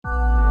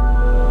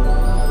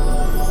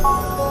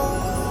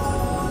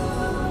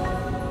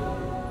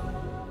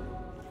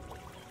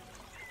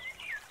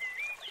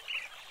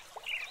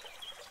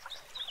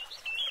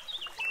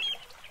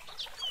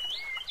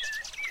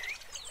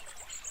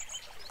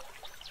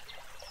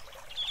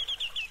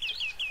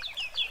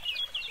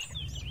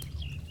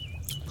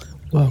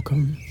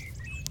Welcome.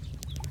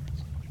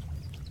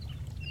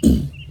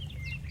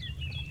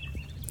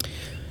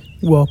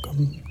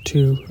 Welcome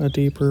to a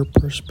deeper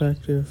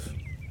perspective.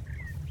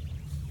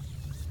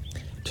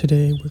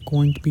 Today we're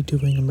going to be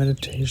doing a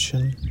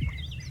meditation.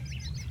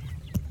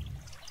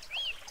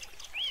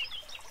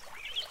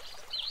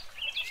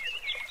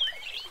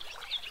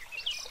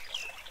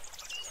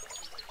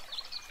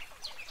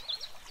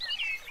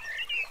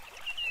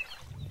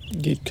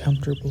 Get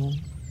comfortable.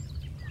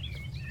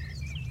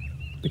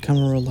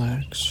 Become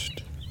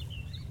relaxed.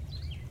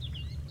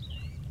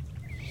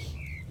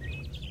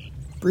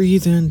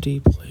 Breathe in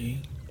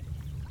deeply.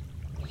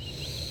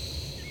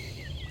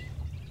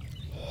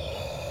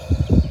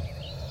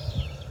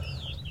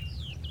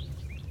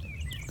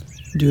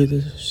 Do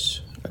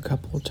this a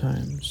couple of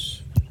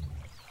times.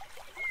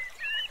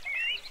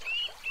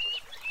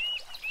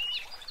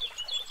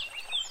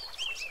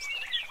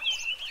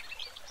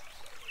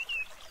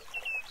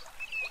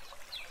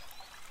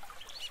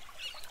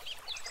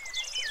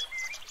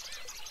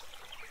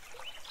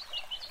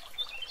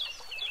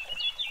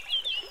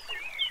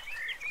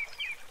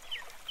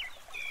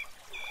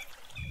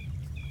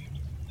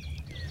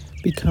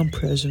 Become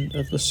present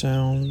of the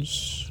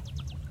sounds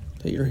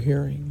that you're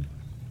hearing.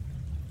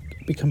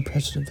 Become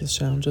present of the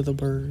sounds of the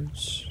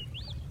birds,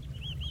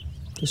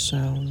 the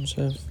sounds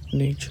of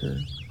nature.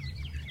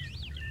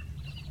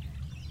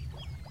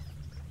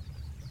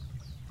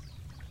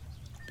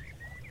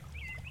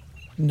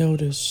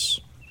 Notice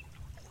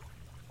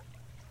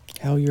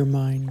how your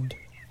mind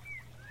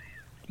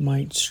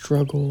might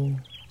struggle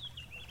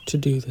to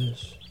do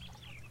this.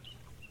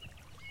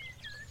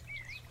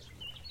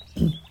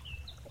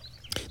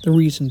 The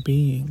reason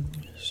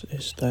being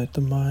is that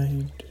the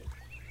mind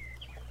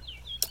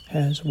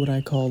has what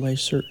I call a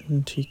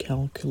certainty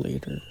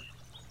calculator,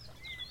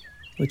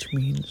 which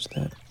means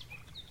that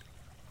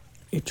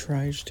it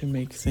tries to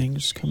make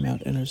things come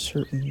out in a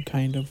certain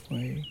kind of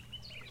way.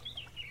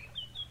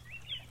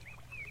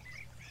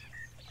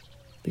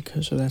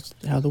 Because that's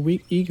how the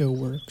ego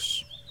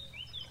works.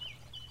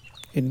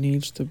 It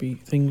needs to be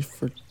things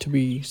to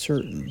be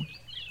certain,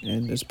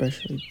 and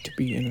especially to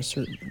be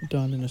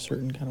done in a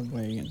certain kind of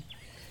way, and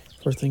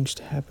for things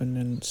to happen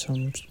in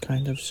some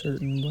kind of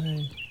certain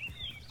way.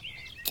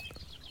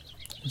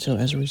 And so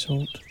as a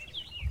result,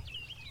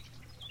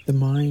 the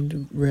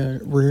mind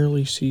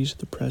rarely sees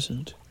the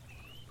present,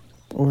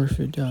 or if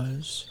it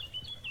does,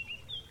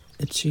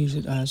 it sees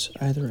it as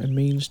either a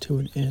means to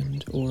an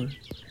end or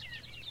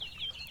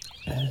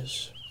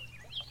as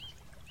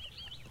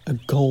a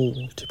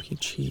goal to be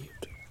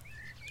achieved,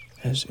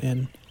 as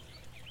in,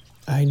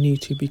 I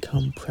need to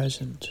become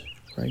present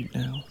right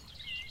now.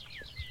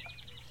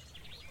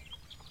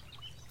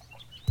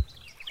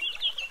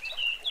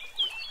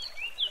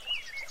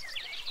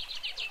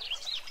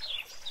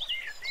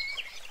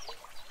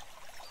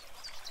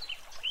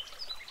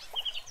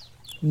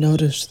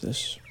 Notice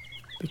this.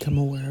 Become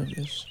aware of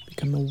this.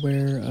 Become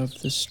aware of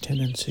this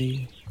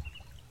tendency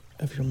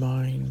of your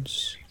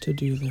minds to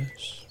do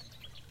this.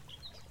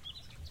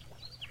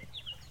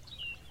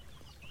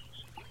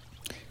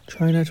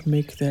 Try not to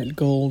make that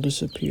goal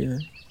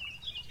disappear.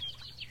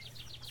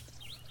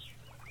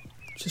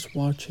 Just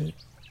watch it.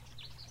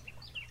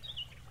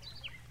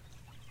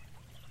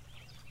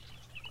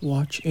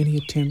 Watch any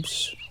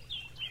attempts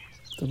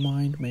the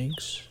mind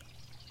makes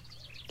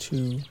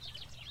to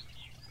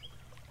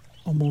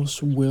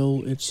almost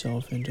will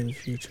itself into the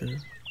future.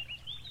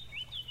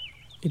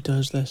 It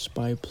does this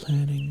by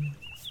planning,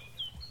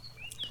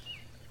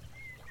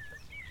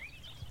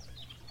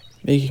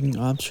 making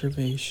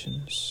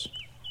observations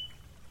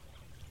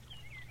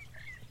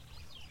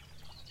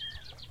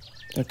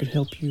that could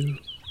help you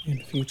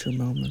in future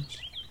moments.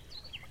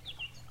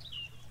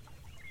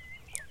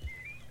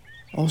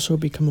 Also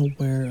become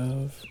aware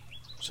of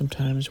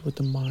sometimes what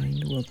the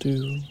mind will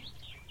do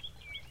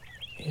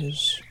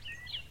is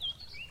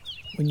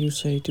when you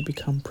say to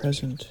become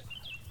present,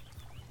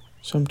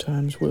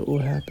 sometimes what will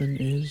happen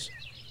is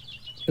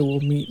it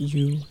will meet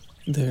you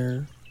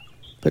there,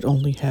 but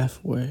only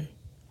halfway.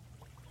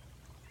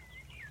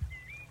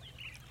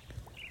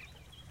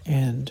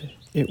 And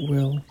it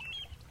will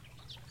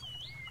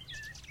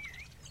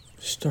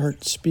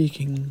start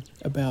speaking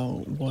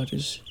about what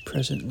is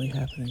presently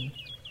happening.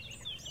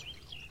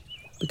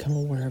 Become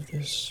aware of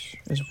this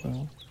as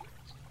well.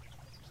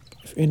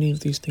 If any of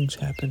these things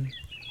happen,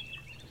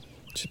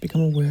 just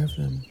become aware of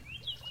them.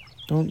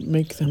 Don't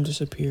make them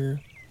disappear.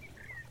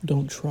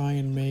 Don't try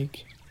and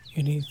make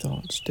any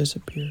thoughts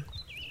disappear.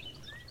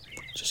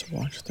 Just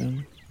watch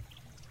them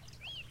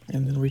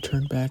and then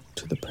return back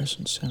to the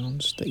present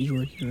sounds that you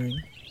are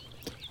hearing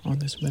on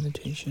this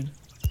meditation.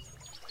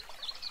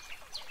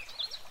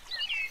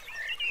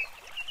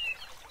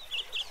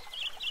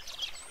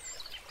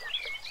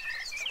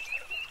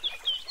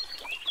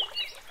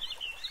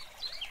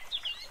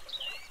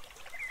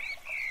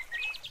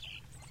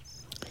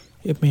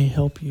 It may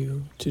help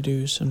you to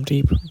do some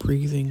deep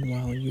breathing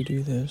while you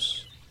do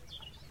this,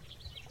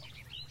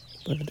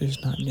 but it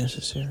is not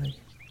necessary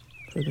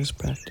for this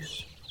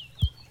practice.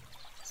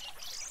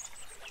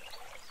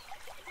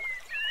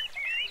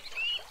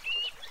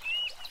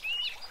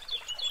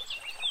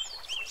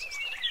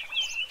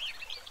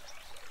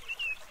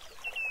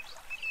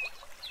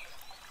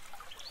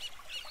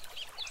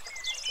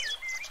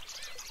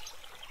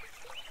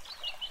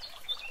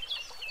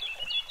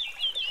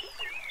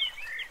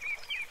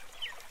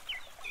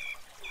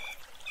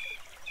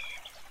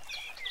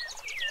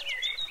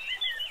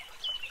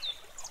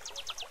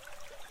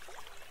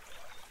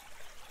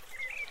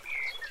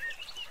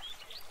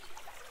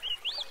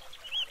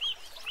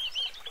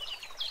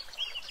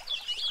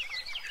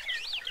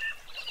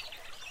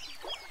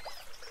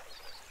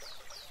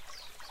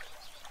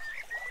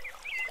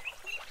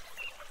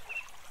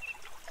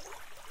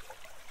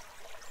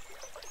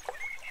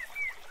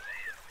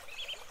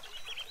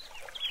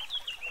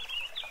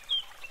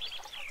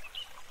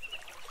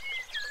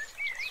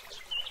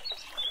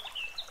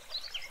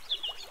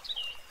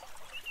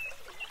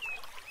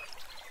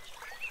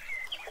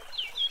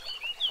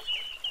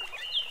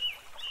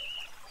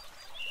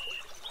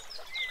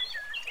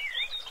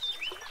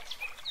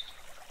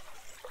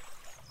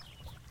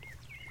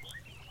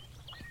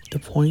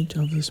 point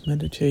of this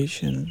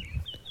meditation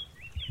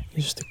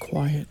is the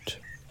quiet,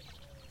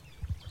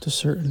 the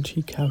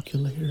certainty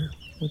calculator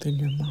within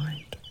your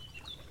mind.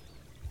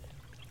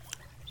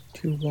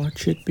 To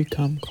watch it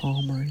become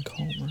calmer and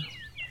calmer.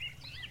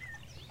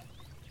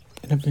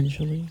 And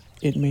eventually,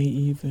 it may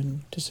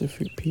even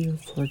disappear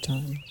for a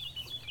time,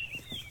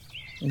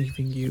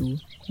 leaving you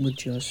with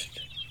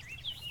just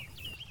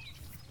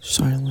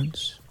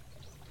silence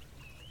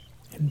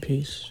and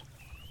peace.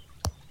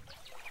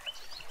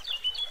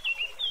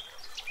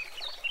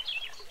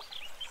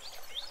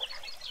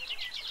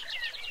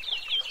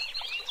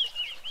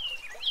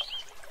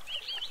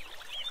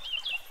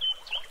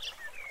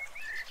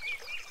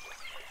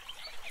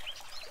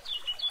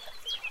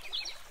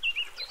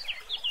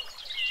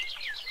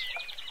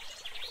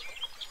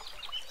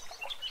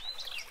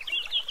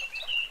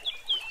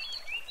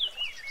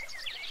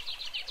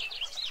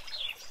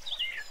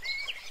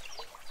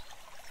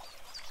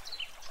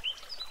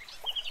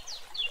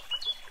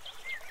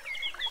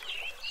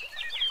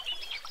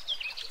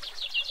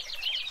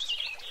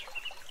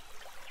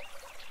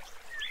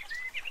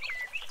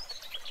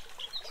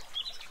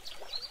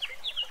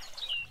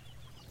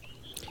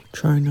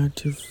 Try not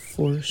to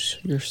force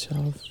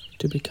yourself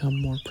to become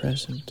more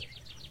present.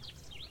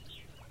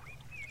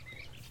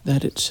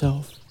 That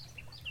itself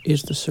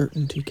is the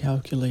certainty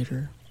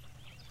calculator,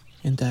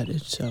 and that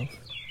itself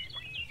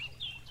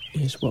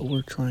is what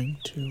we're trying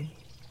to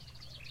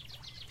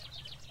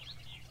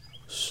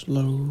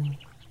slow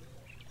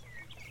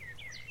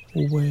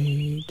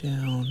way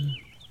down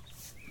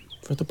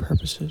for the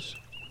purposes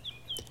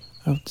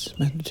of this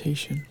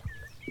meditation.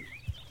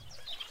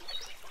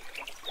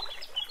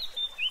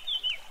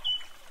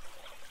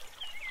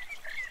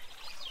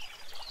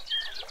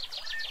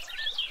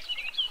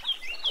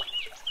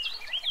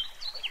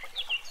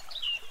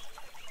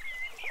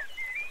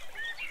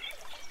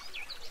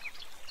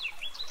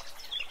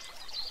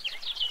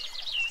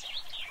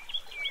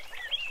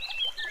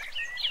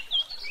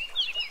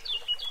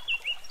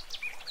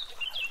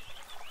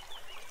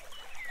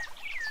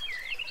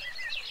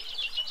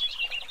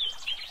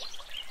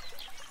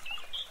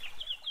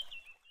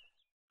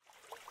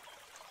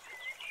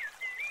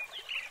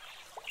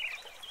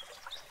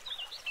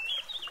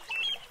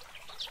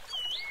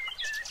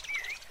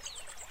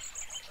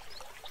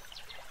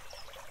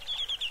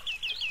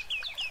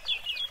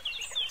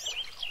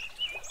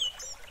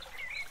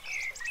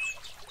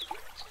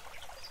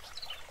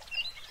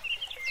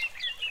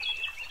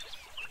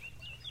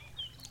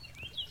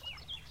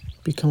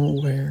 Become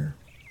aware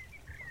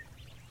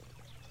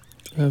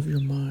of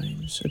your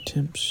mind's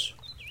attempts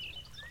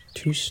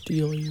to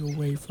steal you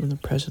away from the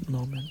present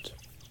moment.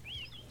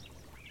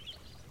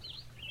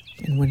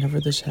 And whenever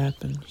this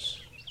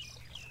happens,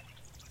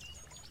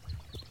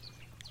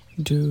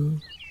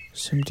 do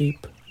some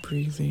deep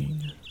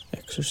breathing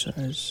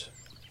exercises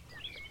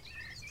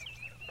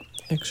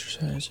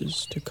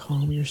to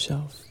calm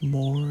yourself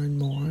more and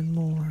more and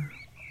more.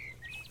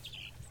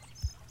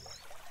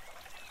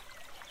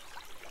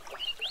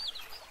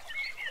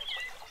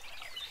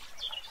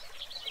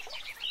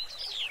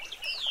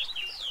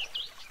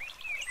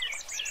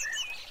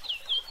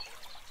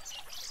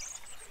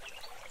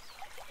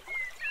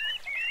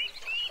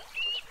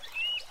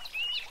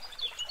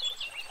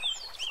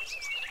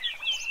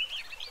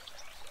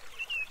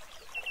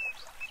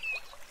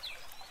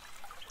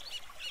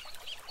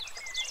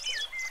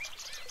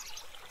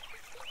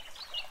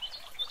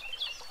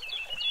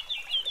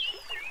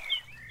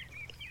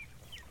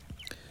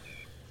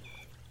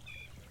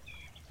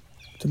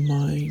 The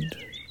mind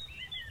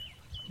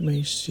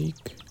may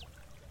seek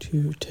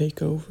to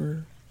take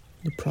over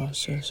the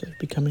process of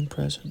becoming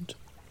present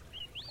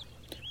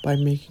by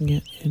making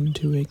it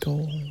into a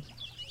goal.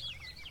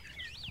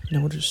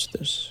 Notice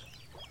this.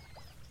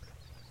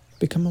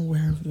 Become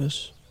aware of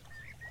this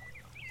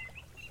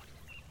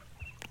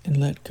and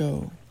let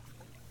go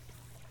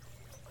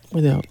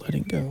without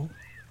letting go.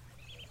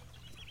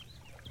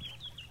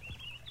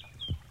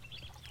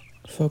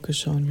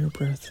 Focus on your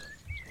breath.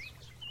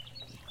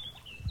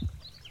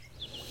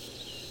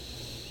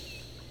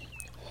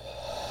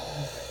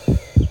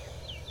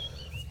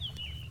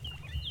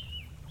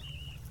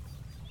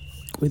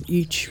 With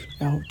each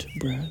out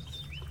breath,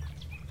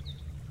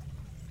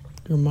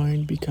 your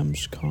mind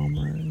becomes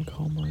calmer and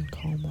calmer and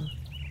calmer,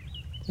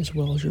 as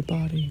well as your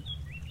body.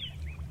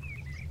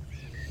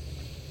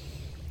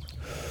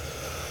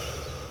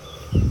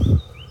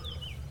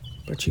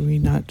 But you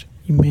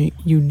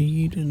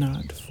need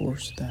not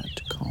force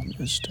that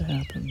calmness to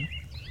happen.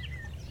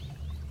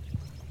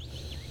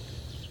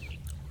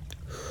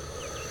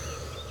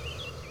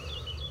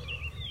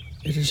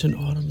 It is an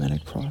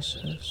automatic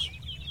process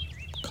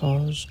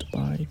caused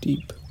by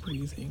deep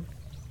breathing.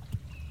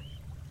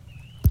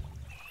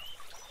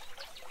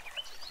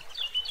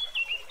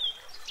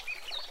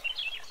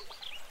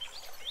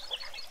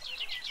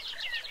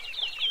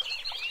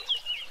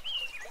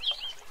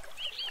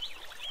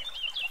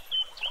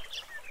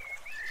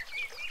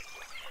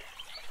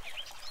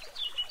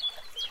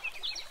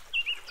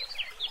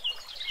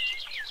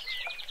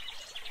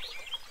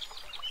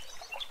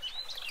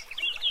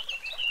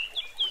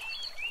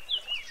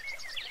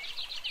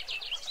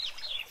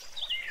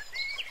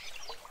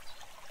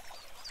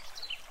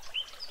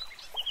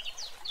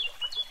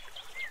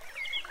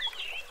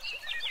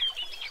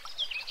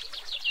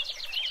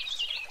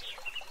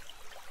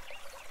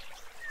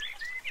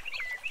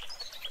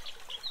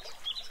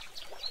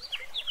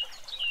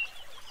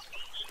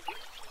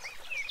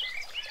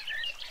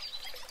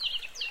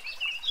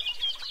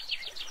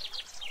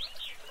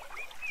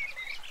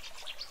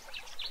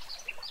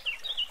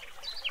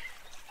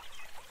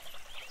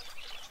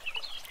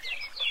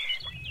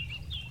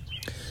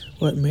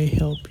 What may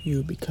help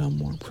you become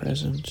more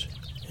present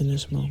in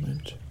this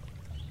moment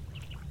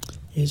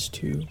is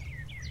to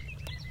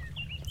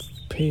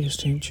pay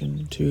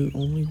attention to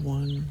only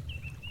one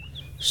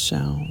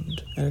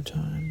sound at a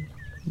time,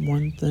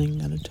 one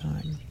thing at a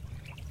time,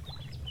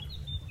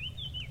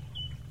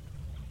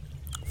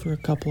 for a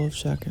couple of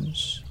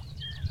seconds.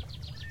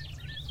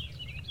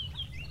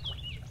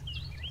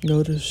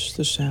 Notice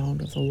the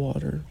sound of the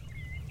water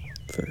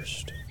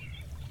first.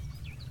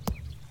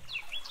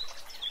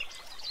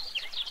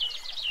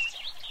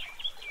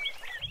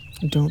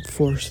 Don't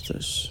force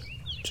this.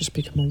 Just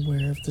become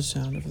aware of the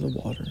sound of the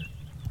water.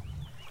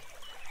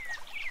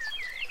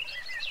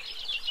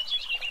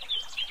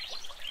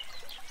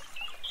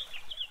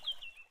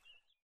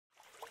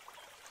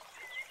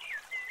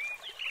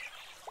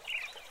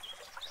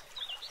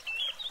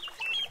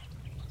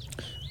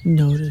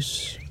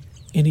 Notice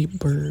any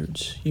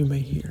birds you may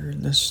hear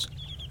in this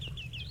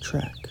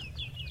track.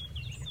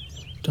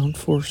 Don't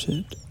force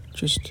it.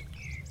 Just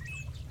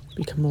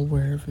become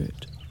aware of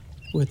it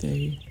with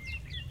a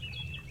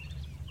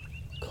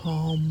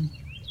calm,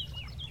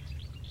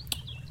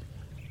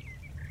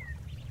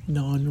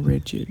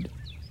 non-rigid,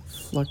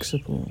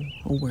 flexible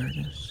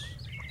awareness.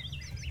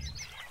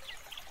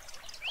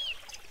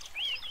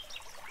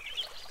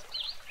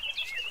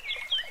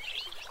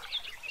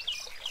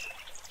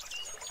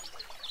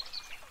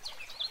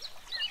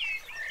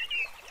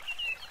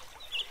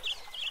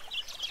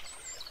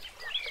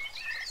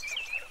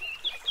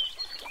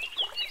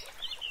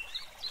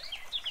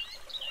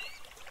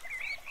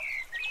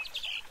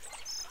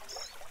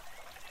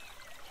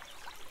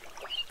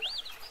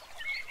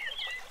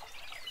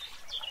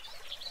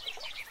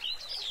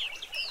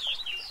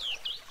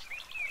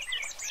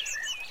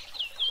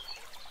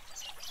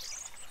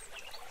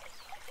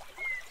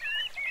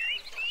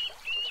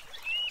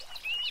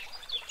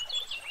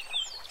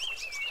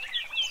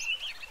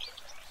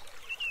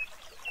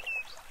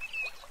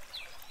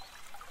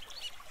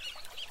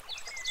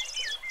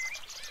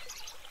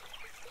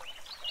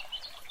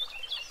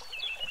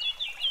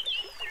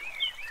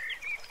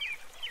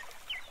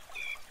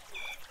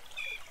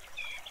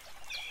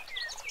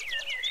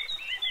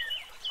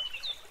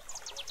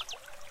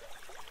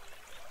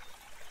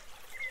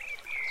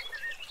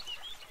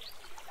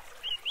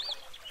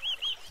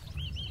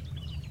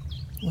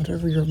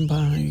 Whatever your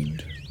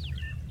mind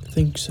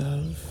thinks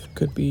of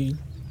could be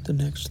the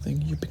next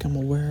thing you become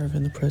aware of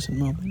in the present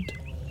moment.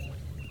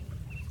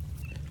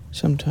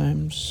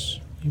 Sometimes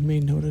you may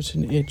notice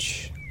an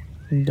itch,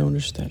 and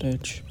notice that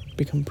itch,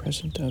 become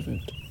present of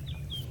it,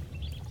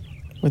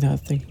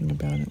 without thinking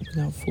about it,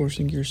 without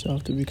forcing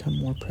yourself to become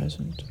more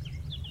present,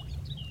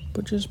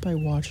 but just by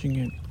watching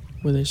it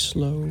with a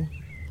slow,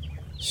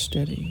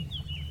 steady,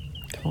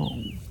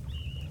 calm,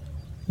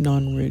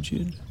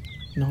 non-rigid,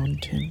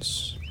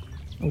 non-tense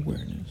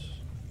awareness.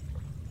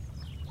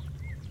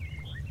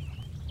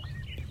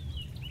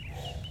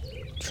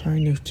 Try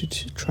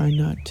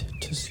not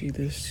to see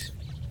this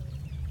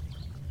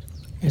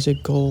as a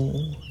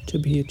goal to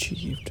be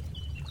achieved,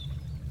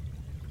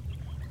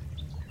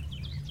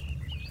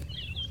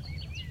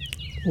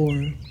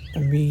 or a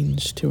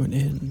means to an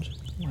end,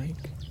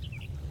 like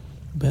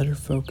better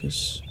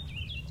focus,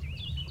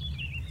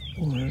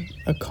 or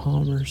a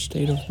calmer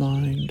state of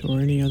mind,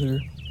 or any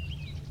other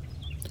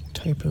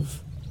type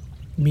of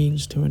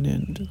means to an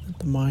end that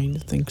the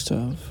mind thinks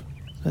of,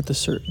 that the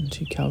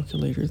certainty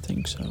calculator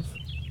thinks of.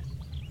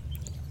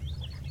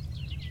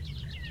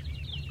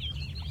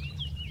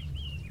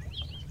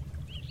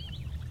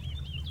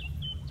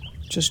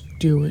 Just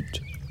do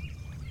it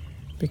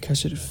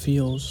because it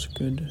feels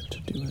good to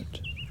do it.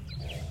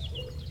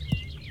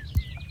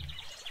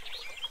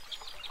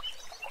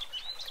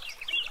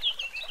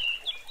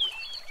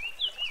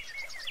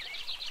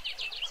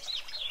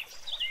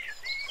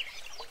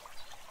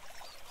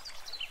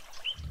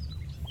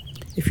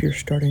 If you're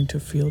starting to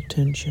feel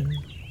tension,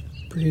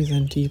 breathe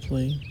in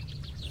deeply.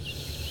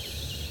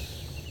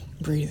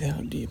 Breathe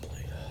out deeply.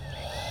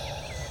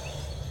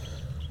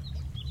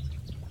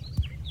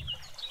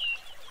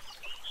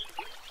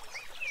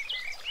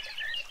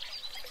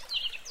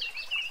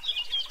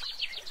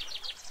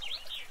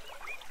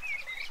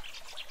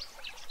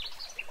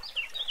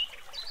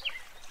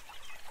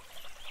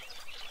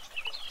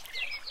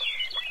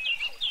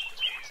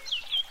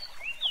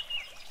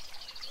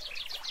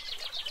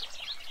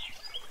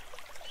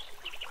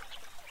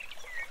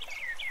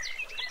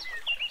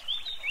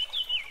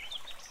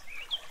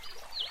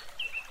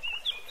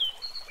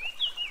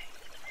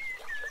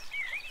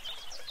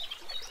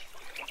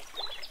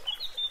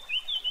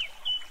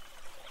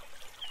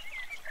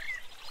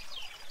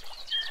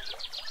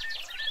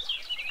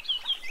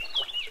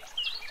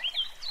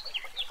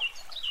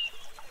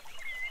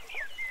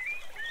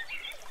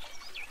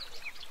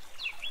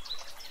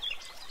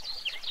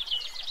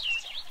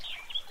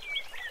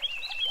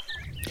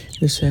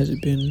 This has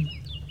been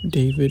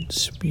David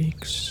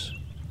Speaks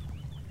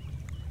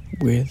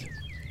with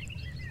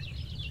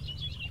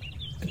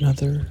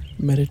another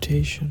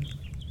meditation.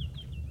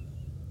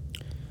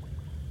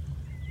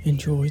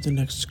 Enjoy the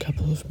next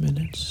couple of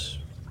minutes.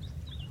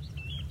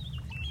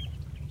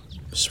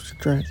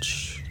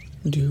 stretch,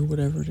 do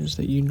whatever it is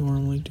that you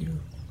normally do,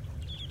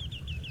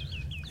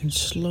 and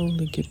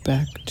slowly get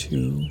back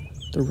to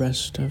the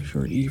rest of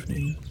your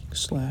evening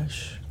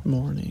slash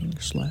morning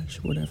slash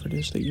whatever it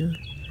is that you're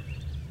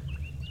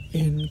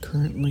in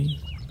currently,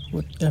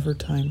 whatever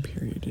time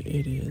period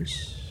it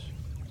is.